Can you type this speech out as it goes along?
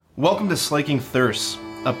Welcome to Slaking Thirst,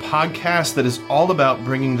 a podcast that is all about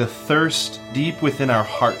bringing the thirst deep within our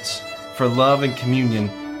hearts for love and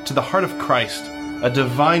communion to the heart of Christ, a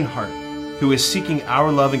divine heart who is seeking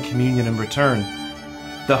our love and communion in return.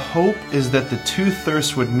 The hope is that the two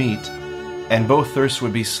thirsts would meet and both thirsts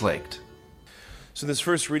would be slaked. So this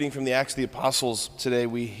first reading from the Acts of the Apostles today,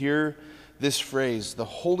 we hear this phrase, the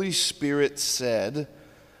Holy Spirit said,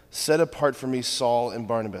 "Set apart for me Saul and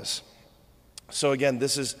Barnabas." So again, it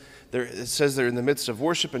says they're in the midst of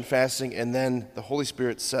worship and fasting, and then the Holy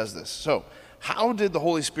Spirit says this. So how did the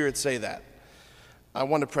Holy Spirit say that? I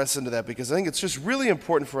want to press into that because I think it's just really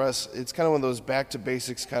important for us. It's kind of one of those back to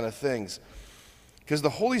basics kind of things. Because the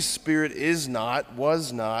Holy Spirit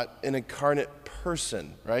was not an incarnate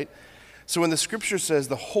person, right? So when the Scripture says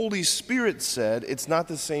the Holy Spirit said, it's not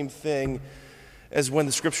the same thing as when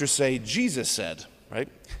the Scriptures say Jesus said, right?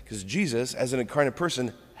 Because Jesus, as an incarnate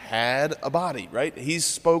person, had a body, right? He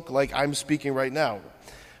spoke like I'm speaking right now.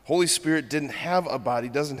 Holy Spirit didn't have a body,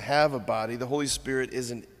 doesn't have a body. The Holy Spirit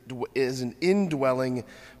is an indwelling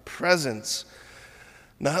presence.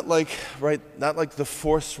 Not like the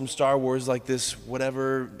Force from Star Wars, like this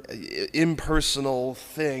whatever impersonal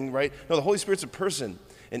thing, right? No, the Holy Spirit's a person,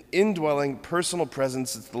 an indwelling personal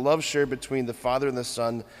presence. It's the love shared between the Father and the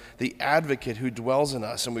Son, the advocate who dwells in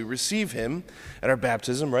us. And we receive him at our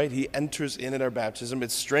baptism, right? He enters in at our baptism.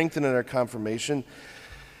 It's strengthened in our confirmation.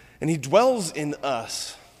 And he dwells in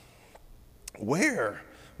us. Where?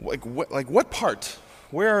 Like what part?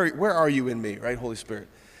 Where are you in me, right, Holy Spirit?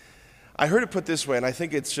 I heard it put this way, and I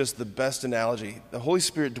think it's just the best analogy. The Holy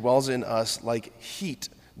Spirit dwells in us like heat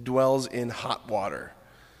dwells in hot water,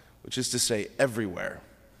 which is to say everywhere.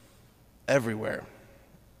 Everywhere.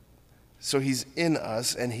 So he's in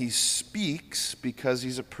us, and he speaks because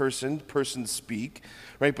he's a person. Persons speak,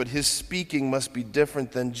 right? But his speaking must be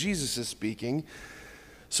different than Jesus' speaking.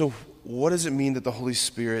 So what does it mean that the Holy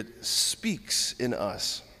Spirit speaks in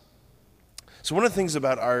us? So one of the things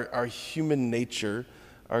about our human nature,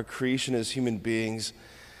 our creation as human beings,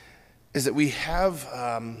 is that we have,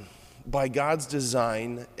 by God's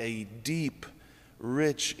design, a deep,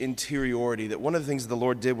 rich interiority. That one of the things the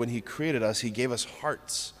Lord did when he created us, he gave us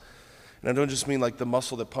hearts. And I don't just mean like the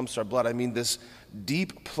muscle that pumps our blood. I mean this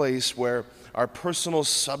deep place where our personal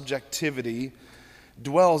subjectivity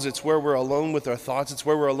dwells. It's where we're alone with our thoughts. It's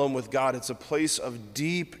where we're alone with God. It's a place of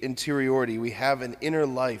deep interiority. We have an inner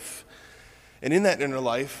life. And in that inner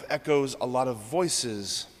life echoes a lot of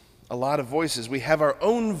voices. A lot of voices. We have our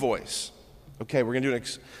own voice. Okay, we're going to do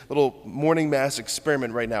a little morning mass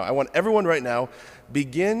experiment right now. I want everyone right now,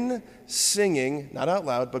 begin singing, not out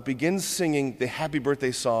loud, but begin singing the happy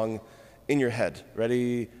birthday song in your head.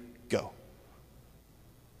 Ready, go.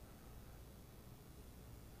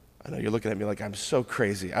 I know you're looking at me like I'm so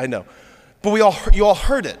crazy. I know. But you all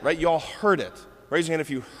heard it, right? You all heard it. Raise your hand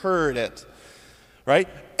if you heard it, right?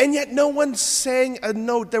 And yet no one sang a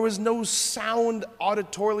note. There was no sound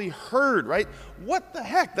auditorily heard, right? What the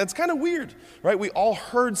heck? That's kind of weird, right? We all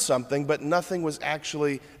heard something, but nothing was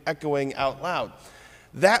actually echoing out loud.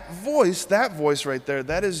 That voice right there,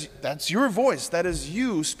 that's your voice. That is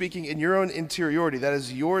you speaking in your own interiority. That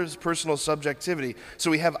is your personal subjectivity.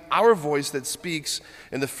 So we have our voice that speaks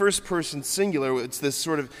in the first person singular. It's this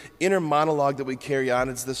sort of inner monologue that we carry on.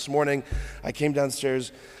 It's this morning, I came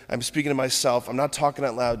downstairs, I'm speaking to myself. I'm not talking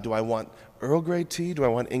out loud. Do I want Earl Grey tea? Do I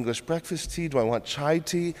want English breakfast tea? Do I want chai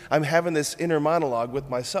tea? I'm having this inner monologue with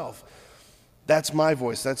myself. That's my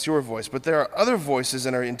voice. That's your voice. But there are other voices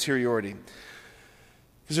in our interiority.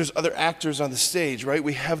 Because there's other actors on the stage, right?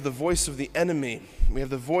 We have the voice of the enemy. We have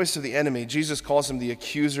the voice of the enemy. Jesus calls him the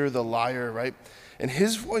accuser, the liar, right? And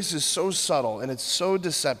his voice is so subtle and it's so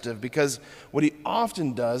deceptive because what he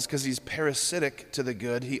often does, because he's parasitic to the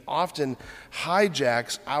good, he often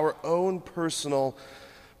hijacks our own personal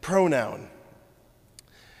pronoun,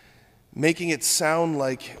 making it sound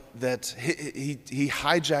like that he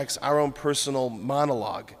hijacks our own personal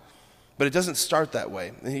monologue. But it doesn't start that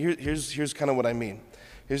way. And here's kind of what I mean.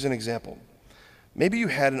 Here's an example. Maybe you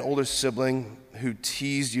had an older sibling who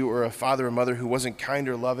teased you, or a father or mother who wasn't kind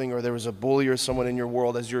or loving, or there was a bully or someone in your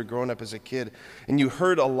world as you were growing up as a kid, and you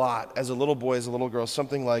heard a lot as a little boy, as a little girl,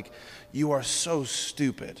 something like, "You are so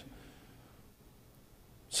stupid."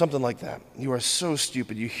 Something like that. You are so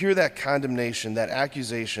stupid. You hear that condemnation, that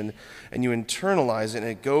accusation, and you internalize it, and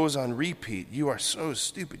it goes on repeat. You are so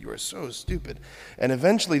stupid. You are so stupid. And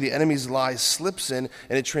eventually the enemy's lie slips in,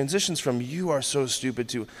 and it transitions from "you are so stupid"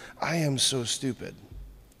 to "I am so stupid."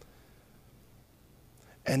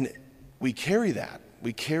 And we carry that.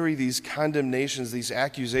 We carry these condemnations, these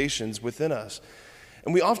accusations within us.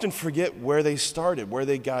 And we often forget where they started, where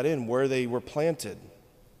they got in, where they were planted.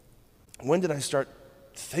 When did I start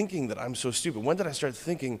thinking that I'm so stupid? When did I start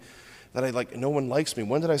thinking that no one likes me?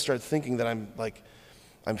 When did I start thinking that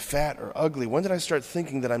I'm fat or ugly? When did I start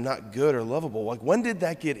thinking that I'm not good or lovable? Like, when did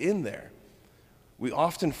that get in there? We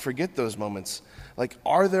often forget those moments. Like,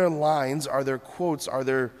 are there lines, are there quotes, are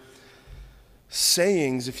there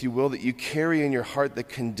sayings, if you will, that you carry in your heart that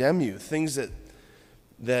condemn you? Things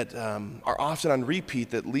that are often on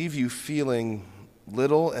repeat that leave you feeling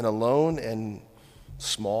little and alone and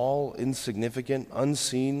small, insignificant,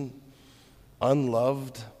 unseen,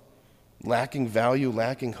 unloved, lacking value,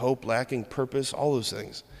 lacking hope, lacking purpose, all those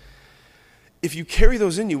things. If you carry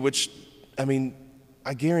those in you, which,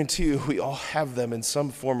 I guarantee you we all have them in some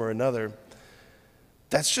form or another,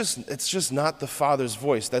 it's just not the Father's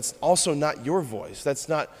voice. That's also not your voice. That's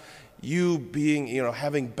not you being,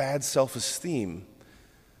 having bad self-esteem.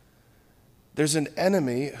 There's an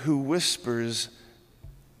enemy who whispers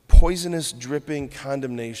poisonous, dripping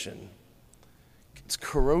condemnation. It's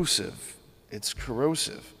corrosive. It's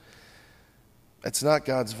corrosive. It's not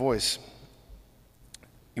God's voice.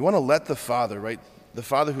 You want to let the Father, right? The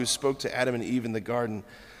Father who spoke to Adam and Eve in the garden,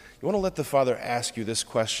 you want to let the Father ask you this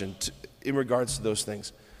question in regards to those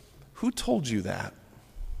things. Who told you that?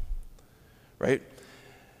 Right?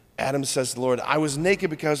 Adam says to the Lord, I was naked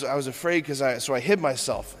because I was afraid, so I hid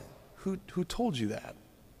myself. Who told you that,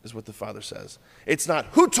 is what the Father says. It's not,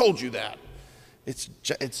 who told you that?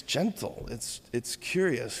 It's gentle. It's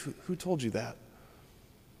curious. Who told you that?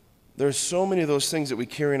 There's so many of those things that we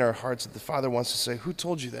carry in our hearts that the Father wants to say, who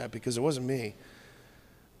told you that? Because it wasn't me.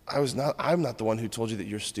 I'm not the one who told you that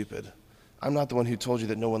you're stupid. I'm not the one who told you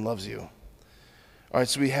that no one loves you. All right,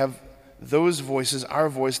 so we have those voices, our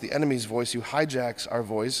voice, the enemy's voice, who hijacks our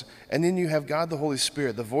voice, and then you have God the Holy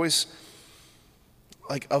Spirit, the voice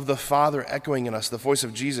of the Father echoing in us, the voice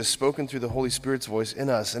of Jesus spoken through the Holy Spirit's voice in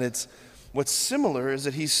us. And it's what's similar is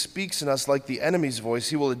that he speaks in us like the enemy's voice.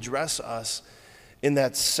 He will address us in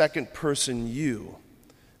that second person you.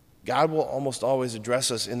 God will almost always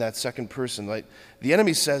address us in that second person. Like the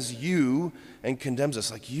enemy says you and condemns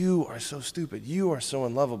us, like you are so stupid, you are so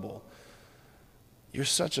unlovable, you're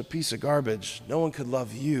such a piece of garbage, no one could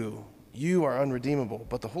love you, you are unredeemable.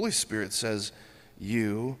 But the Holy Spirit says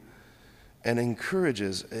you and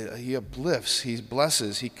encourages, he uplifts, he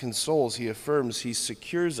blesses, he consoles, he affirms, he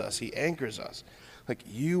secures us, he anchors us. Like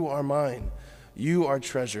you are mine. You are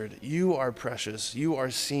treasured, you are precious, you are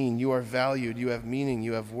seen, you are valued, you have meaning,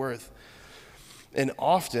 you have worth. And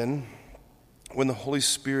often, when the Holy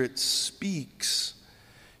Spirit speaks,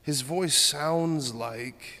 his voice sounds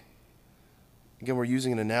like, again, we're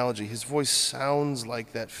using an analogy, his voice sounds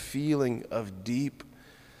like that feeling of deep,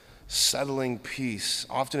 settling peace.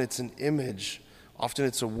 Often it's an image, often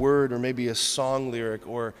it's a word or maybe a song lyric,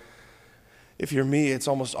 or if you're me, it's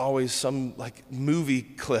almost always some movie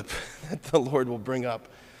clip that the Lord will bring up.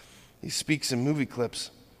 He speaks in movie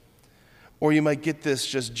clips. Or you might get this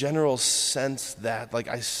just general sense that,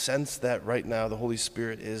 I sense that right now the Holy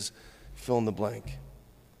Spirit is fill in the blank,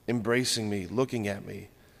 embracing me, looking at me,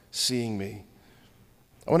 seeing me.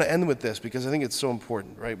 I want to end with this because I think it's so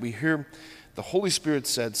important, right? We hear the Holy Spirit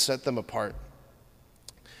said, set them apart.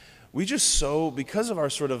 We just because of our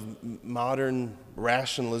sort of modern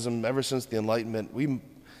rationalism, ever since the Enlightenment, we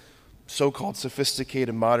so-called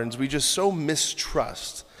sophisticated moderns, we just so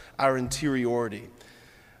mistrust our interiority,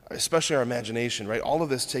 especially our imagination, right? All of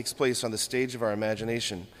this takes place on the stage of our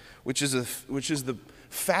imagination, which is the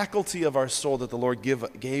faculty of our soul that the Lord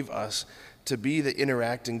gave us to be the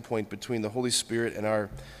interacting point between the Holy Spirit and our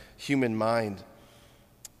human mind.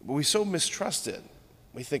 But we so mistrust it.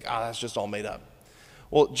 We think, that's just all made up.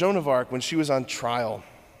 Well, Joan of Arc, when she was on trial,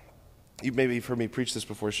 maybe you've heard me preach this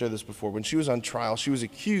before, share this before. When she was on trial, she was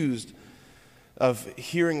accused of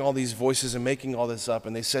hearing all these voices and making all this up.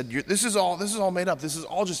 And they said, this is all made up. This is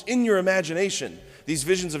all just in your imagination. These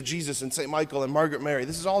visions of Jesus and St. Michael and Margaret Mary,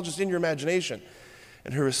 this is all just in your imagination.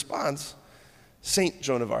 And her response, Saint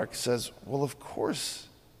Joan of Arc, says, well, of course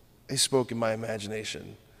they spoke in my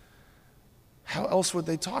imagination. How else would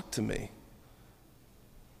they talk to me?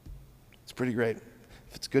 It's pretty great.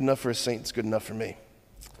 If it's good enough for a saint, it's good enough for me.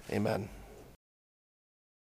 Amen.